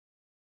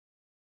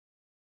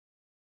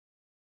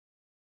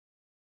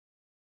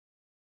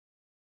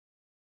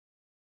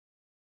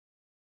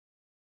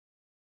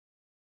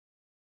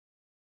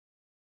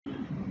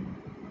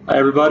Hi,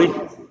 everybody.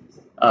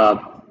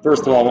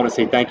 First of all, I want to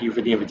say thank you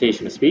for the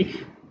invitation to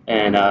speak,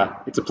 and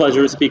it's a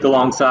pleasure to speak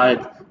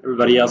alongside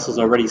everybody else who's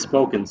already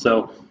spoken.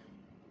 So,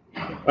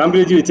 what I'm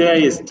going to do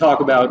today is talk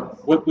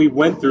about what we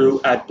went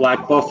through at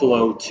Black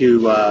Buffalo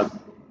to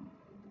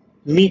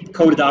meet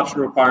code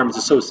adoption requirements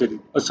associated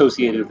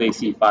with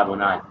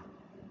AC509.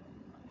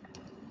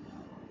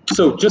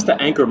 So, just to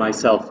anchor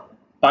myself,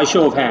 by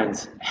show of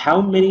hands,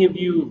 how many of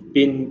you have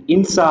been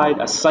inside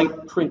a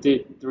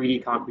site-printed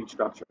 3D concrete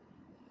structure?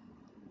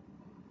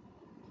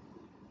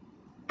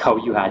 Oh,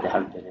 you had to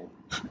have been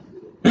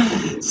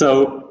in.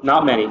 So,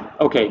 not many.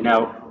 Okay,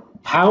 now,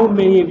 how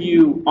many of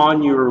you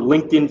on your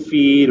LinkedIn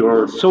feed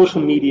or social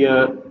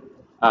media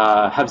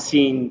have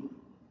seen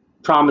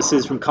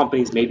promises from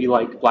companies maybe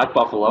like Black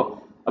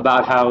Buffalo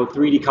about how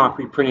 3D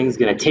concrete printing is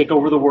going to take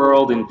over the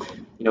world, and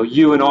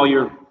you and all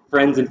your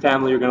friends and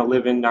family are going to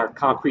live in our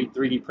concrete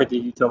 3D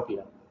printed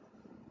utopia?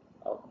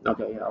 Oh,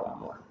 okay, yeah, a lot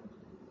more.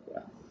 Yeah.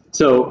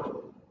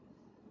 So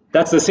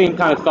that's the same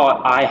kind of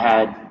thought I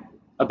had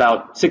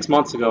about 6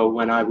 months ago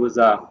when I was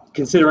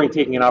considering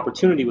taking an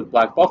opportunity with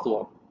Black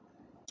Buffalo.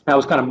 I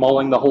was kind of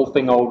mulling the whole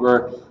thing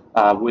over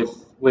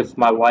with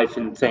my wife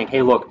and saying,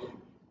 hey, look,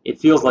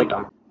 it feels like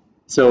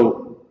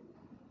so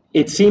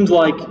it seems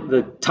like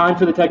the time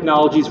for the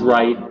technology is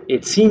right.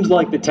 It seems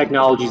like the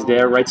technology's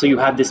there, right? So you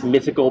have this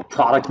mythical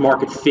product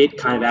market fit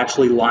kind of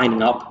actually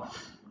lining up,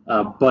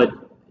 but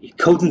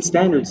codes and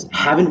standards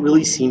haven't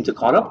really seemed to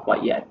caught up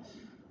quite yet.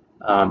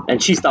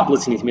 And she stopped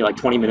listening to me like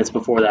 20 minutes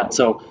before that.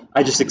 So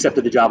I just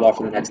accepted the job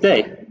offer the next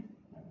day.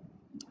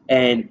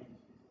 And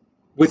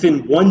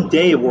within 1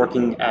 day of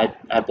working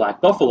at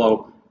Black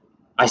Buffalo,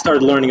 I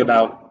started learning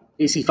about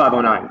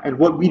AC509 and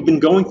what we'd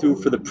been going through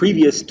for the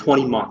previous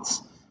 20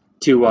 months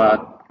to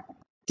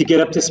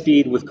get up to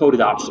speed with code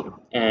adoption.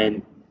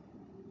 And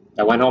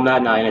I went home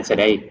that night and I said,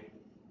 hey,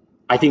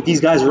 I think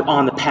these guys are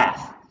on the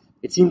path.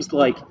 It seems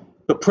like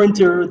the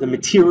printer, the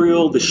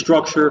material, the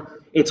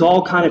structure, it's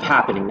all kind of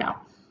happening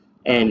now.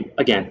 And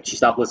again, she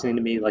stopped listening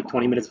to me like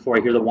 20 minutes before I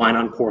hear the wine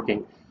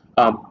uncorking.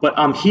 But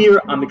I'm here.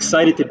 I'm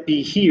excited to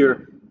be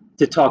here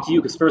to talk to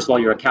you because, first of all,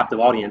 you're a captive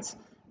audience.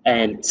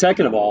 And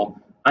second of all,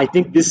 I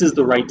think this is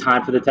the right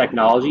time for the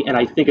technology. And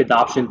I think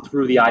adoption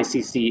through the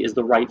ICC is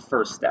the right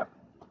first step.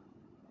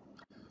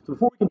 So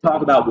before we can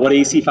talk about what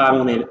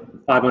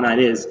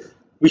AC509 is,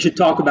 we should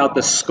talk about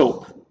the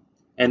scope.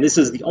 And this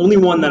is the only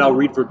one that I'll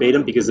read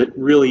verbatim because it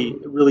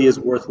really is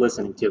worth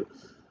listening to.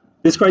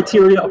 This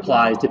criteria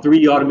applies to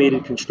 3D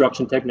automated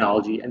construction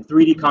technology and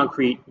 3D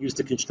concrete used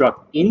to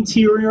construct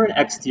interior and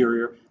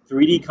exterior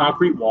 3D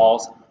concrete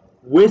walls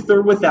with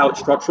or without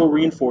structural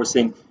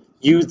reinforcing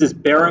used as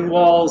bearing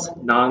walls,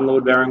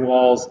 non-load bearing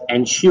walls,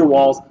 and shear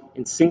walls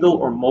in single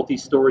or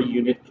multi-story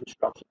unit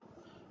construction.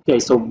 Okay,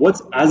 so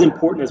what's as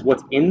important as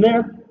what's in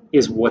there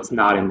is what's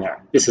not in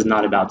there. This is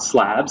not about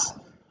slabs.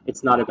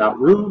 It's not about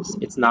roofs.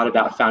 It's not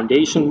about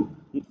foundations.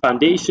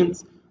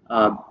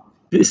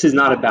 This is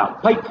not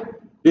about pipe.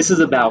 This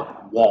is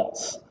about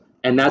walls,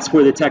 and that's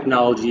where the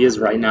technology is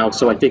right now.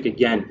 So I think,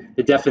 again,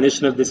 the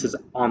definition of this is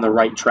on the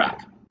right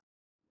track.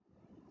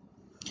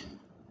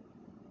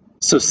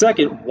 So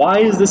second, why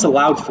is this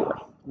allowed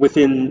for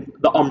within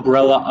the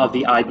umbrella of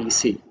the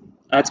IBC?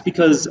 That's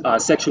because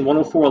Section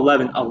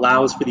 104.11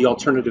 allows for the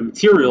alternative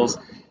materials,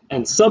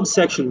 and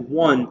subsection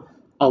 1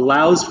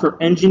 allows for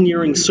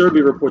engineering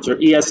survey reports, or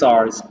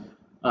ESRs,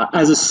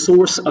 as a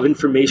source of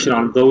information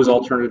on those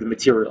alternative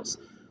materials.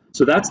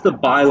 So that's the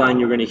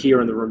byline you're going to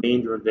hear in the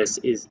remainder of this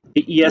is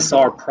the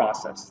ESR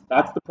process.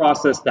 That's the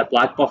process that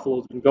Black Buffalo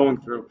has been going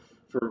through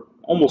for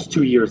almost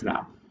 2 years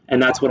now.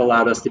 And that's what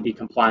allowed us to be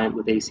compliant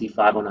with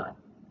AC509.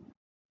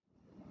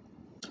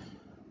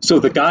 So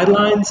the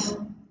guidelines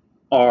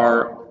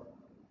are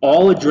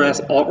all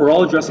addressing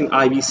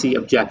IBC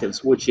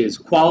objectives, which is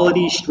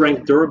quality,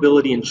 strength,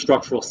 durability, and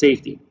structural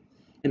safety.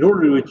 In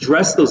order to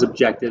address those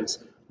objectives,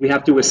 we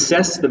have to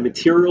assess the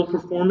material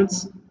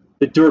performance,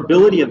 the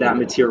durability of that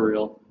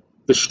material,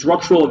 the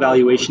structural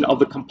evaluation of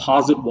the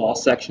composite wall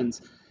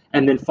sections,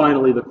 and then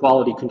finally the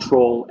quality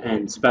control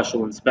and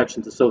special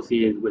inspections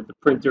associated with the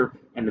printer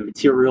and the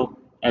material,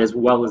 as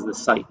well as the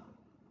site.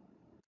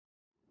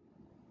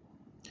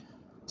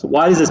 So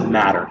why does this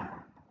matter,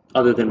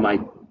 other than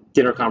my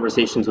dinner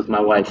conversations with my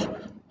wife?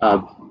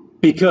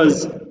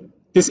 Because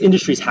this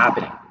industry is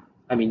happening.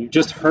 I mean, you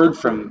just heard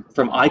from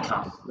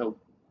ICON,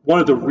 one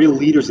of the real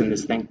leaders in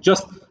this thing,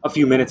 just a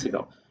few minutes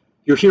ago.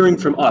 You're hearing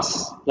from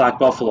us, Black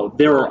Buffalo.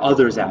 There are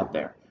others out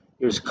there.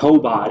 There's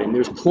Cobot, and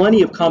there's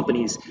plenty of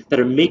companies that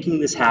are making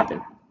this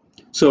happen.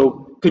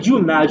 So could you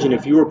imagine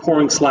if you were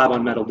pouring slab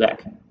on metal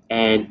deck,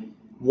 and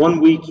 1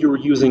 week you were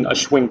using a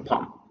swing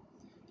pump,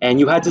 and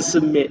you had to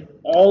submit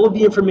all of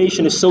the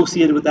information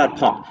associated with that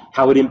pump,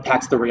 how it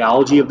impacts the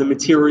rheology of the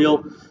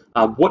material,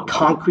 what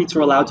concretes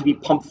are allowed to be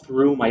pumped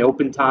through, my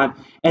open time,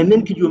 and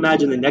then could you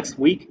imagine the next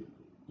week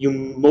you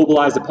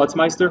mobilized a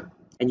Putzmeister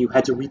and you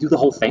had to redo the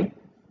whole thing?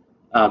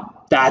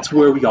 That's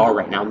where we are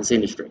right now in this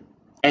industry,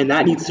 and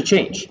that needs to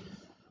change.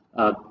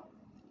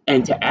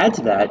 And to add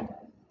to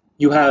that,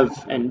 you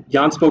have, and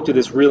Jan spoke to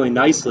this really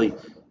nicely,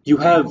 you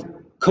have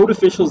code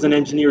officials and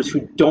engineers who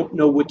don't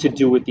know what to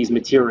do with these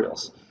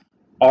materials.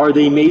 Are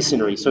they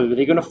masonry? So are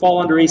they going to fall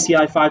under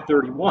ACI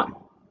 531?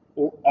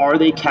 Or are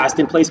they cast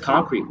in place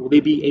concrete? Will they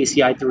be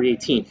ACI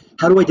 318?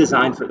 How do I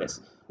design for this?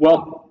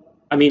 Well,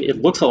 I mean,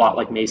 it looks a lot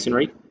like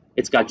masonry.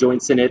 It's got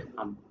joints in it.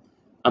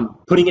 I'm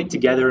putting it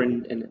together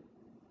in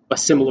a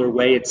similar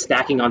way. It's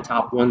stacking on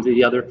top one to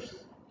the other,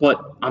 but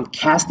I'm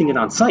casting it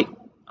on site.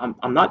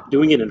 I'm not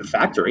doing it in a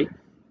factory.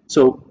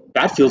 So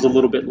that feels a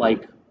little bit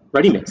like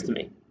ready-mix to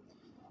me.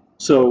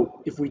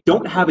 So if we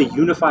don't have a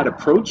unified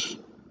approach,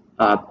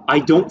 I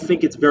don't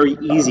think it's very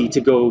easy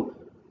to go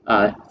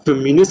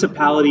from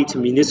municipality to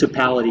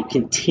municipality,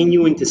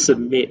 continuing to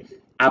submit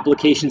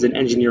applications and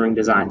engineering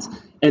designs.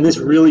 And this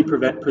really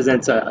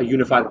presents a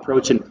unified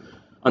approach. And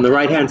on the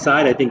right-hand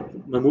side, I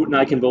think Mahmoud and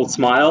I can both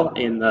smile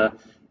in the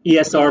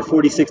ESR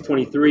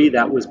 4623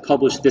 that was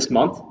published this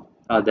month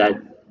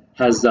that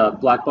has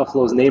Black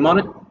Buffalo's name on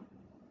it.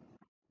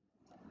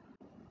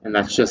 And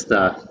that's just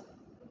a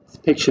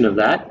depiction of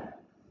that.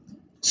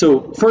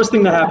 So first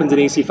thing that happens in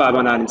AC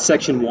 509 in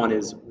section 1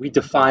 is we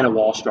define a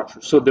wall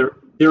structure. So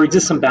there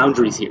exist some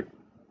boundaries here,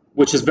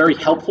 which is very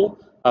helpful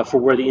for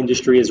where the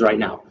industry is right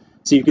now.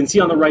 So you can see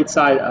on the right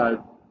side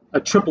a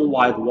triple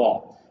wide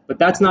wall, but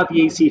that's not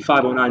the AC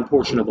 509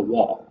 portion of the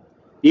wall.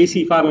 The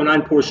AC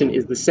 509 portion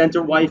is the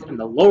center wife and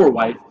the lower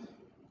wife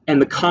and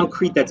the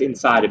concrete that's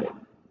inside of it.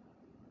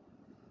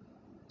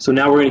 So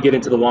now we're going to get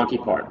into the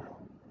wonky part.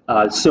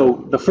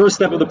 So the first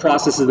step of the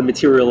process is the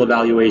material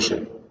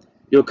evaluation.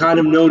 You'll kind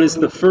of notice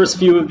the first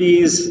few of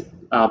these,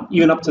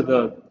 even up to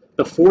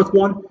the fourth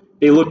one,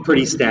 they look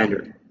pretty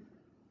standard.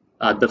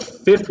 The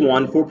fifth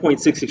one,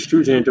 4.6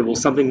 extrusion interval,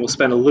 something we'll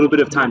spend a little bit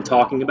of time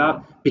talking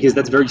about because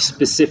that's very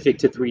specific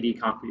to 3D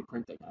concrete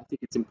printing. I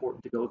think it's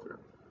important to go through.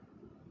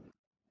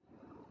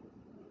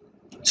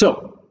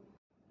 So,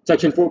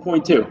 section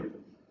 4.2,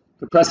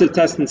 compressive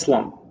test and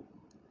slump,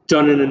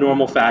 done in a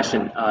normal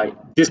fashion.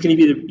 This can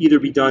either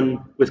be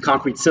done with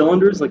concrete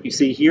cylinders, like you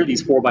see here,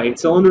 these 4x8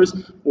 cylinders,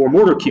 or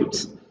mortar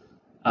cubes.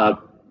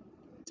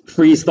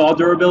 Freeze thaw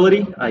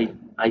durability,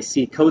 I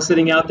see Co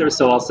sitting out there,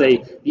 so I'll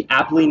say the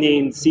aptly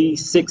named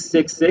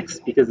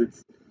C666 because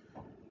it's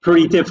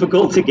pretty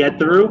difficult to get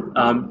through.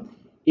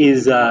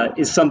 Is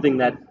something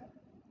that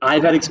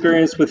I've had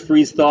experience with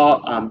freeze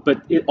thaw,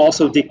 but it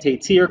also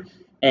dictates here,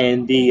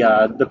 and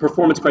the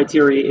performance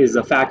criteria is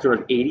a factor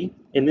of 80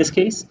 in this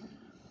case.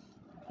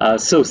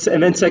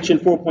 And then section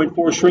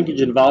 4.4,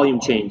 shrinkage and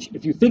volume change.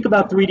 If you think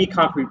about 3D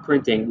concrete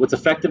printing, what's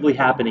effectively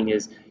happening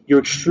is you're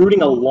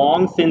extruding a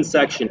long, thin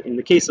section. In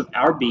the case of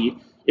our bead,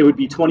 it would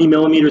be 20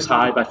 millimeters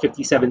high by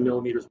 57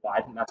 millimeters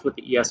wide, and that's what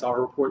the ESR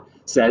report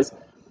says,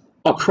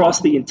 across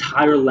the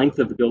entire length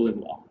of the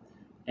building wall.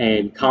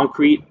 And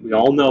concrete, we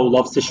all know,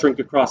 loves to shrink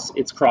across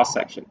its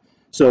cross-section.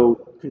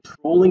 So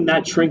controlling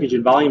that shrinkage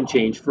and volume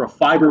change for a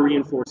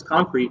fiber-reinforced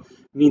concrete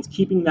means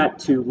keeping that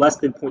to less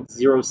than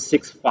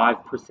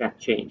 0.065%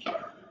 change.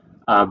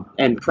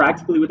 And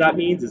practically what that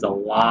means is a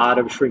lot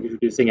of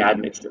shrinkage-reducing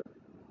admixture.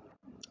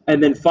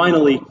 And then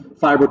finally,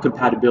 fiber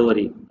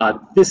compatibility.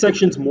 This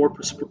section's more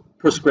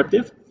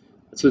prescriptive,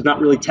 so there's not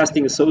really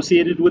testing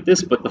associated with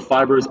this, but the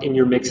fibers in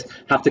your mix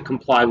have to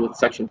comply with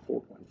section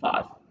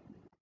 4.5.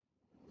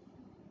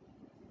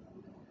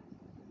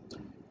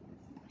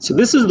 So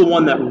this is the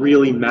one that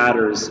really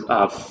matters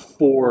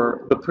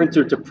for the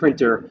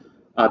printer-to-printer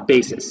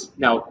basis.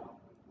 Now,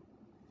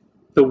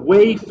 the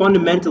way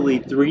fundamentally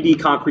 3D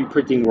concrete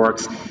printing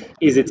works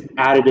is it's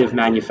additive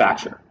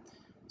manufacture.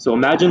 So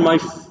imagine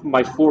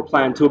my floor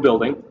plan to a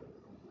building.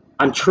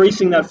 I'm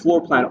tracing that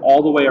floor plan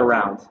all the way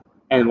around.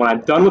 And when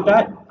I'm done with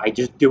that, I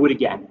just do it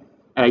again.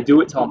 And I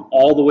do it till I'm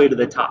all the way to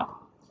the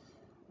top.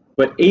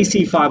 But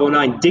AC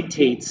 509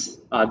 dictates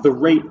the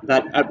rate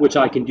at which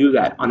I can do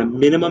that on a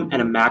minimum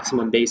and a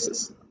maximum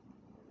basis.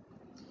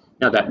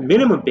 Now that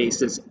minimum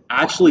basis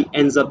actually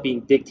ends up being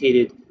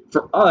dictated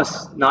for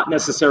us, not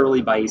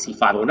necessarily by AC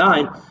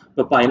 509,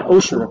 but by an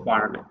OSHA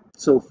requirement.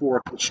 So for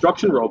a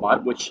construction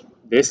robot, which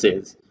this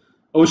is,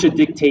 OSHA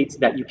dictates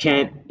that you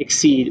can't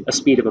exceed a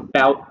speed of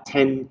about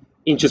 10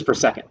 inches per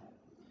second.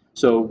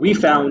 So we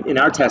found in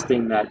our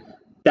testing that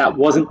that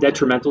wasn't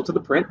detrimental to the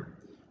print,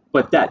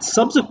 but that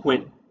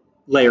subsequent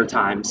layer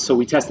times, so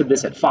we tested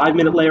this at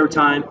 5-minute layer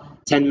time,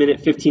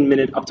 10-minute,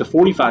 15-minute, up to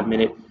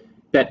 45-minute,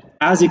 that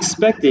as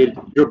expected,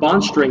 your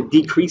bond strength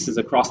decreases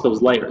across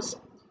those layers.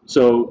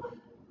 So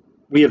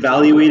we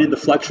evaluated the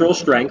flexural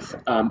strength,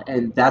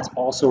 and that's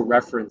also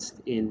referenced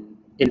in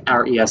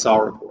our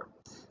ESR report.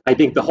 I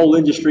think the whole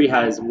industry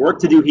has work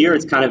to do here.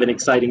 It's kind of an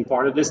exciting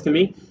part of this to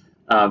me,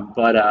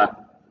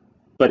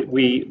 but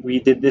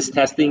we did this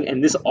testing,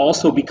 and this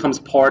also becomes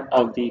part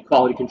of the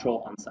quality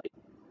control on site.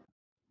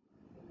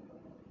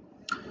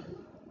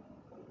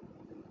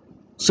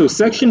 So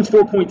section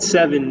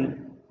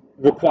 4.7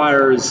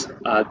 requires,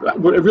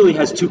 it really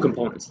has two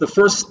components. The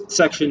first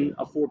section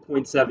of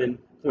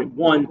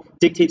 4.7.1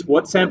 dictates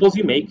what samples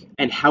you make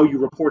and how you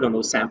report on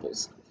those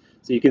samples.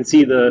 So you can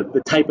see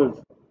the type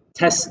of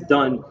tests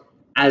done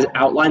as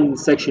outlined in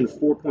section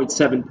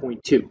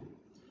 4.7.2.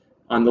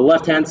 On the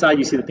left-hand side,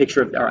 you see the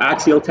picture of our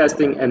axial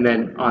testing, and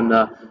then on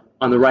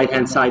the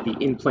right-hand side, the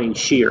in-plane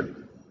shear.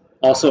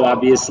 Also,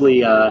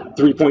 obviously,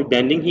 three-point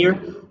bending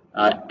here,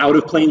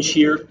 out-of-plane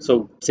shear,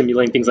 so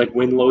simulating things like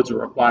wind loads are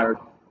required.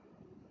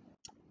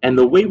 And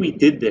the way we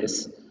did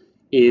this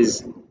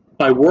is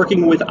by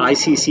working with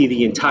ICC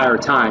the entire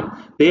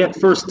time. They at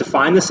first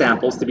defined the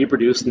samples to be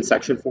produced in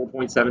section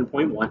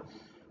 4.7.1.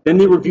 Then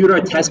they reviewed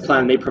our test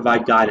plan and they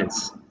provide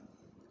guidance.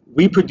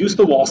 We produced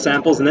the wall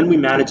samples and then we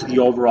managed the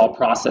overall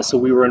process. So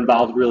we were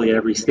involved really at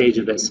every stage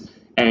of this,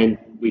 and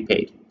we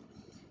paid.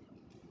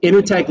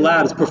 Intertech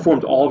Labs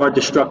performed all of our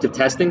destructive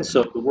testing.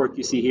 So the work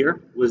you see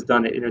here was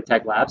done at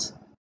Intertech Labs.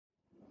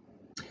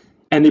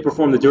 And they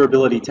performed the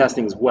durability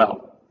testing as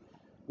well.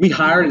 We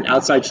hired an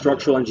outside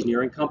structural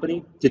engineering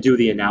company to do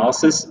the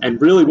analysis,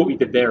 and really what we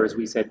did there is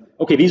we said,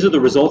 okay, these are the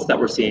results that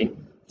we're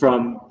seeing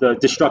from the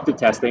destructive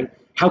testing.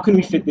 How can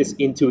we fit this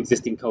into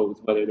existing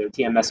codes, whether they're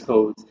TMS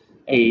codes,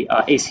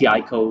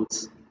 ACI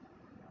codes,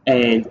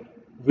 and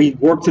we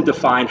worked to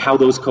define how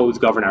those codes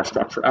govern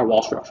our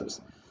wall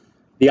structures.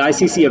 The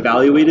ICC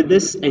evaluated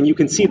this, and you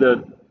can see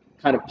the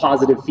kind of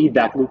positive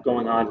feedback loop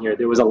going on here.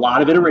 There was a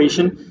lot of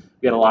iteration,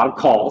 we had a lot of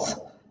calls,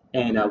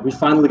 and we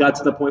finally got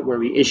to the point where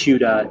we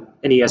issued an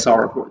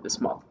ESR report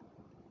this month.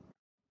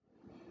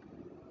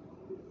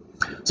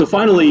 So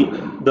finally,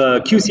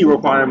 the QC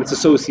requirements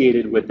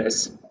associated with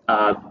this.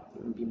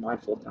 Be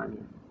mindful of time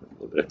here, a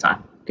little bit of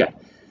time. Okay.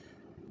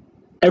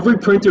 Every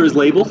printer is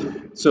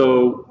labeled.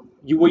 So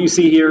what you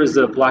see here is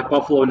the Black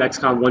Buffalo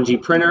Nexcon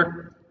 1G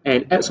printer,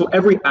 and so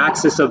every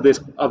axis of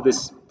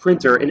this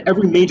printer and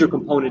every major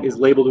component is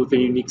labeled with a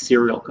unique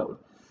serial code.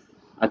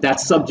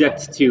 That's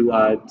subject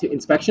to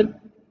inspection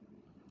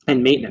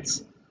and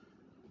maintenance.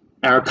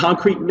 Our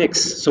concrete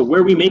mix, so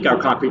where we make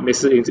our concrete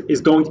mix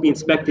is going to be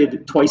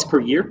inspected twice per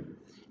year,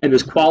 and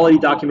there's quality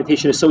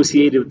documentation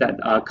associated with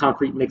that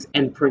concrete mix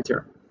and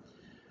printer.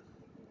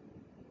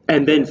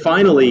 And then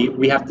finally,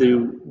 we have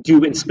to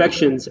do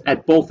inspections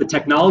at both the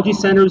technology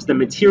centers, the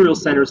material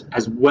centers,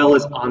 as well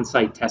as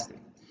on-site testing.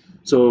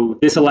 So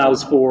this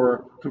allows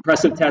for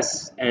compressive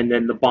tests and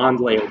then the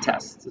bond layer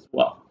tests as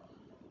well.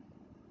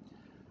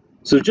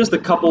 So just a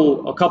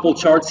couple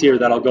charts here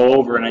that I'll go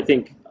over, and I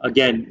think,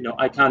 again,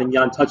 Icon and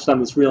Jan touched on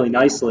this really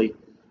nicely,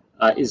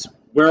 is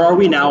where are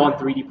we now on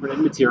 3D printed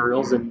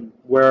materials and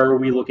where are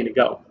we looking to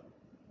go?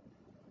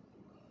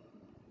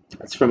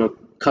 That's from a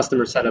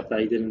customer setup that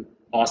I did in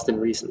Austin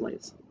recently.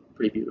 It's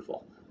pretty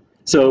beautiful.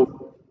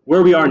 So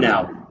where we are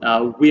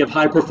now, we have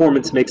high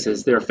performance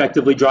mixes. They're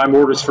effectively dry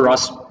mortars for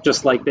us,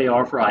 just like they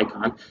are for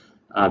Icon.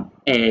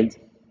 And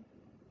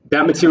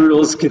that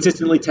material is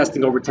consistently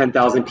testing over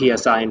 10,000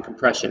 PSI in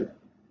compression.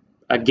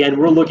 Again,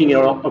 we're looking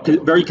at a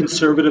very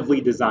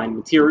conservatively designed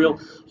material.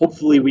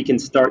 Hopefully we can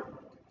start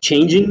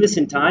changing this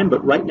in time,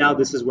 but right now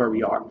this is where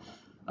we are.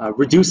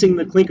 Reducing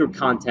the clinker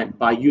content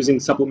by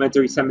using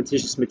supplementary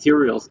cementitious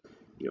materials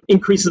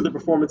increases the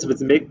performance of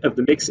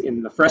the mix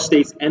in the fresh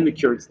states and the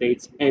cured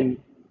states,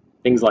 and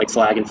things like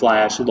slag and fly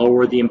ash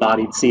lower the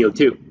embodied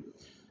CO2.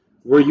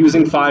 We're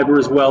using fiber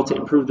as well to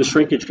improve the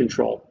shrinkage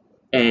control.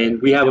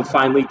 And we have a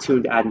finely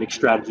tuned admix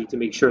strategy to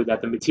make sure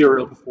that the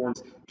material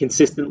performs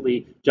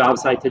consistently job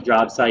site to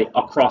job site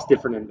across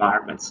different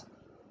environments.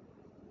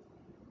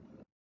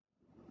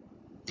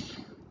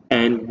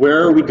 And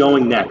where are we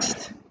going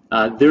next?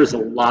 There's a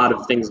lot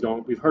of things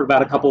going. We've heard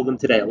about a couple of them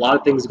today. A lot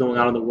of things going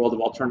on in the world of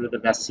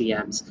alternative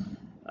SCMs.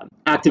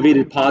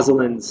 Activated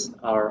pozzolans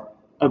are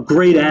a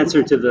great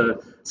answer to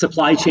the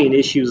supply chain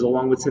issues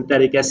along with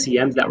synthetic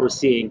SCMs that we're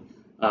seeing,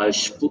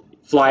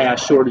 fly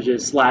ash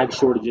shortages, slag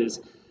shortages.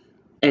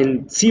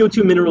 And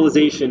CO2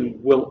 mineralization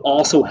will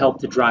also help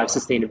to drive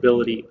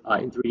sustainability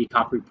in 3D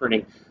concrete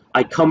printing.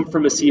 I come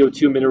from a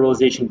CO2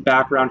 mineralization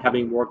background,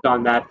 having worked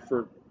on that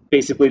for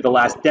basically the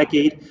last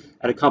decade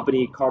at a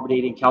company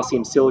carbonating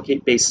calcium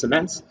silicate-based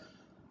cements.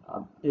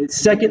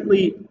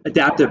 Secondly,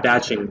 adaptive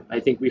batching. I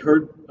think we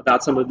heard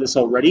about some of this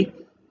already,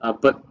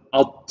 but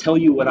I'll tell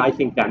you what I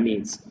think that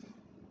means.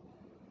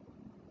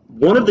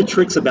 One of the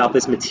tricks about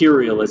this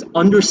material is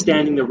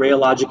understanding the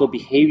rheological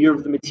behavior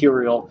of the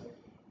material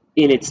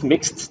in its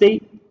mixed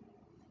state,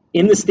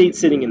 in the state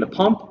sitting in the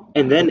pump,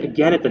 and then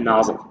again at the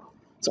nozzle.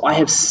 So I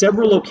have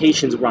several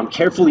locations where I'm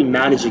carefully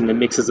managing the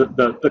mixes of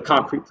the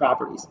concrete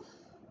properties.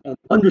 And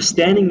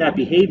understanding that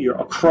behavior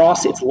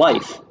across its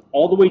life,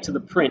 all the way to the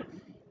print,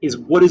 is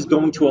what is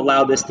going to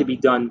allow this to be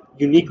done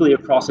uniquely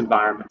across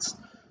environments.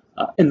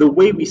 And the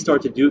way we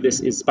start to do this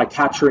is by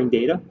capturing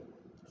data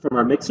from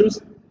our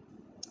mixers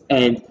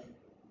and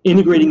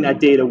integrating that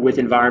data with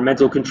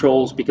environmental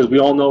controls, because we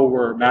all know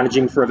we're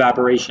managing for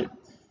evaporation.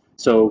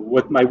 So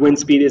what my wind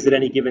speed is at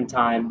any given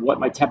time, what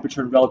my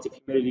temperature and relative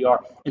humidity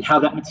are, and how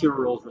that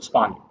material is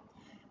responding.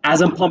 As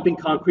I'm pumping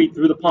concrete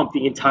through the pump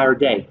the entire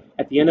day,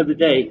 at the end of the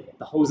day,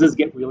 the hoses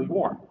get really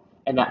warm,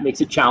 and that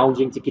makes it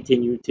challenging to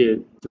continue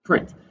to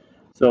print.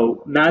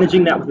 So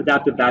managing that with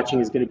adaptive batching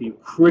is going to be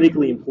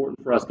critically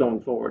important for us going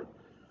forward.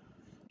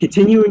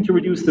 Continuing to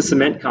reduce the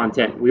cement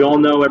content. We all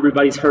know,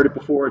 everybody's heard it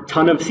before, a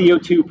ton of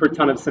CO2 per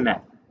ton of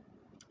cement.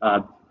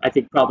 I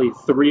think probably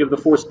 3 of the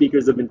 4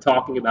 speakers have been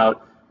talking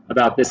about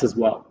this as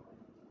well.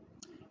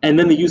 And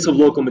then the use of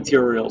local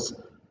materials.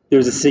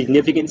 There's a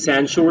significant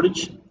sand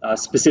shortage,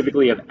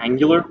 specifically of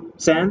angular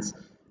sands.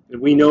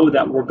 And we know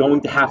that we're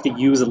going to have to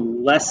use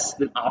less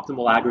than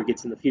optimal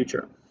aggregates in the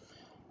future.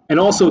 And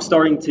also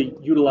starting to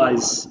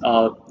utilize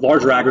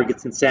larger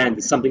aggregates and sand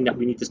is something that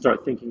we need to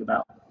start thinking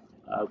about.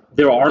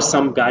 There are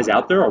some guys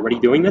out there already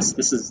doing this.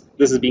 This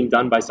is being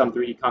done by some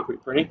 3D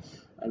concrete printing,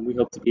 and we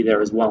hope to be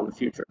there as well in the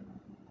future.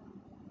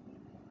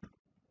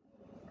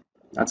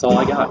 That's all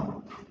I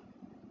got.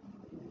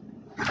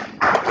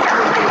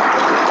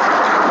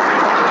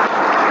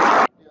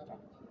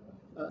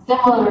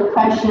 Similar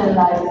question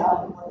I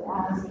was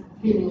asked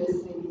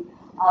previously.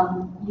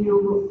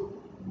 You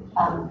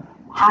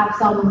have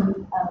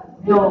some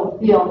real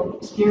field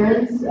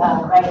experience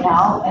right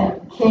now,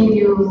 and can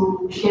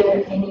you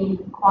share any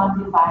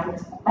quantified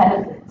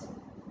benefits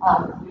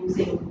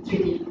using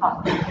 3D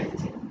concrete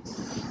printing?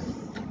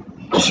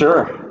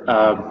 Sure.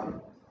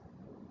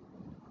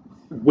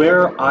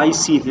 Where I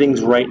see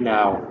things right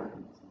now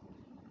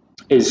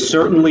is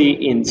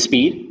certainly in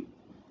speed.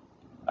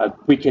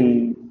 We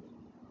can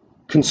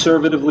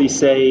conservatively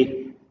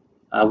say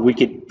we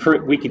could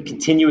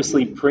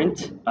continuously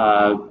print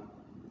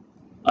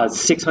a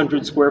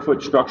 600 square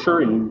foot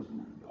structure in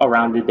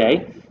around a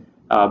day,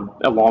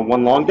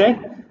 one long day.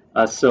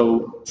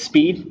 So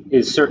speed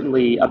is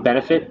certainly a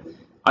benefit.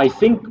 I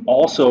think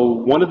also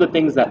one of the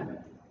things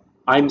that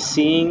I'm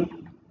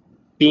seeing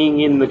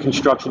being in the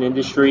construction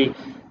industry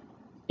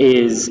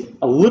is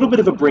a little bit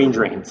of a brain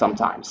drain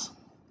sometimes.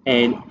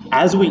 And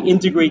as we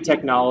integrate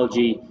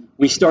technology,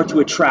 we start to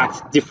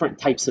attract different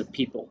types of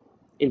people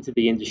into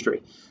the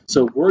industry.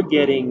 So we're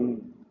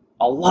getting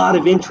a lot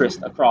of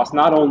interest across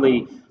not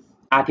only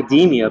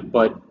academia,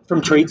 but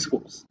from trade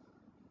schools.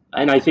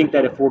 And I think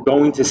that if we're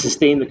going to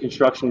sustain the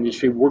construction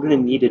industry, we're going to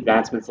need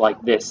advancements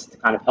like this to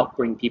kind of help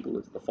bring people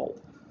into the fold.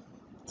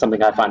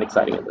 Something I find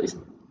exciting, at least.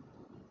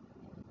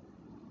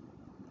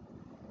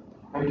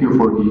 Thank you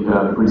for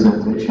the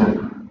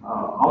presentation.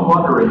 I'm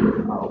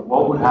wondering,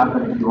 what would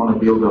happen if you want to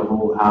build a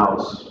whole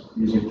house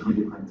using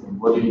 3D printing?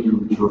 What do you do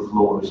with your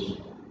floors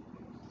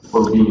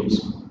or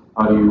beams?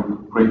 How do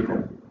you break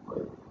them,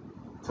 like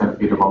 10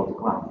 feet above the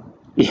ground?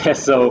 Yeah,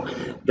 so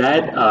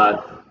that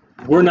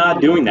we're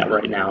not doing that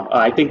right now.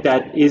 I think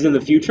that is in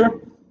the future.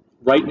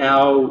 Right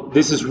now,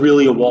 this is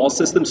really a wall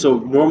system. So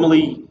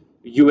normally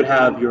you would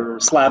have your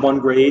slab on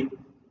grade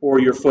or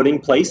your footing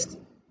placed,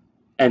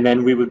 and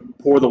then we would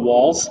pour the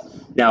walls.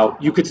 Now,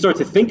 you could start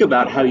to think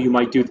about how you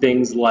might do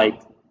things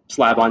like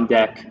slab on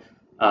deck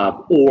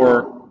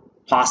or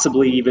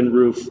possibly even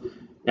roof.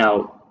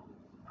 Now,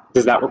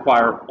 does that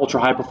require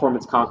ultra high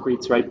performance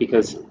concretes, right?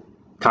 Because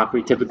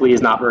concrete typically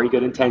is not very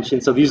good in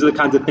tension. So these are the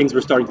kinds of things we're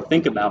starting to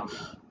think about.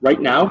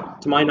 Right now,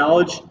 to my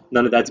knowledge,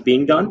 none of that's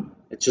being done.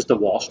 It's just a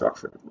wall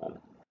structure at the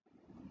moment.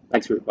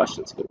 Thanks for your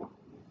question. It's a good one.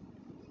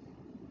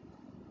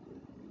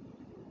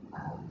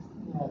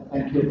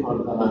 Thank you for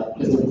the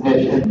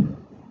presentation.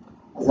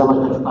 As a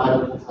matter of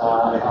fact,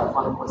 I have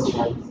one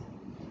question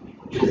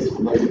which is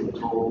related to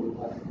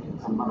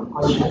some other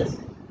questions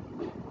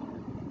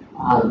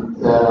and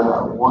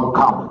one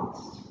comment.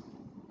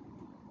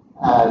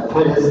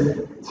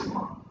 First,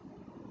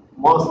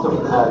 most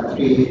of the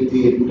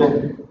 3D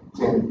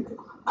printing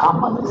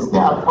companies, they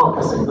are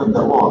focusing on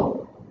the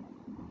wall,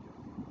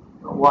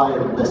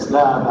 while the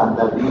slab and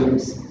the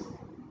beams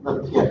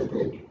not yet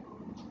there.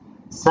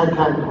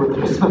 Second, with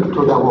respect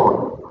to the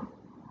wall,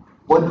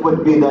 what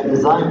would be the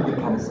design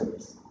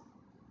mechanisms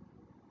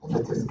if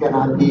it is going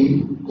to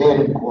be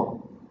layering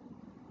wall?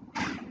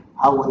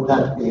 How would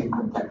that be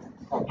conducted?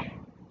 Thank you.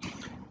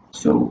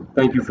 So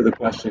thank you for the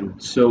question.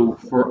 So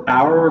for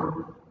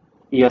our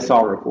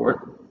ESR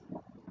report,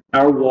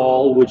 our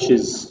wall, which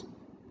is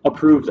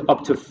approved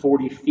up to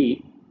 40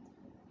 feet,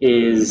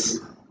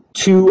 is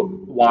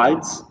 2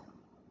 wides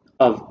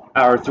of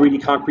our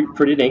 3D concrete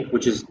printed ink,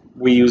 which is,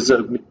 we use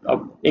a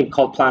ink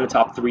called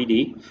Planetop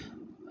 3D.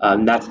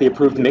 That's the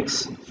approved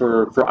mix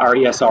for our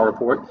ESR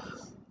report.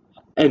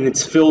 And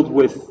it's filled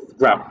with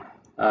grout.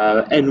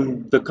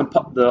 And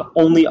the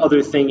only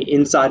other thing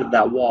inside of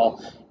that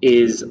wall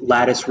is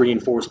lattice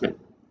reinforcement.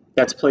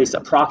 That's placed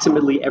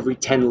approximately every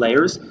 10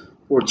 layers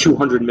or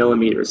 200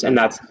 millimeters. And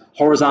that's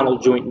horizontal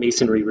joint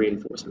masonry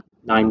reinforcement,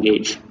 9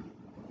 gauge.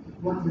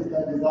 What is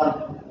the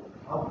design?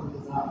 How to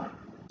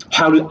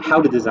design?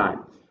 How to design.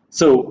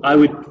 So I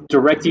would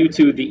direct you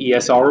to the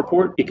ESR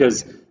report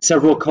because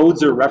several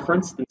codes are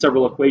referenced and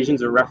several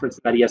equations are referenced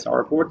in that ESR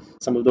report.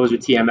 Some of those are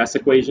TMS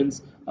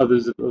equations,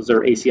 others of those are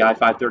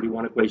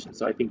ACI531 equations.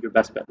 So I think your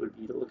best bet would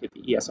be to look at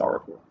the ESR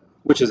report,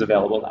 which is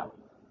available now.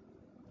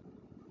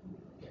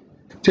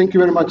 Thank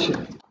you very much.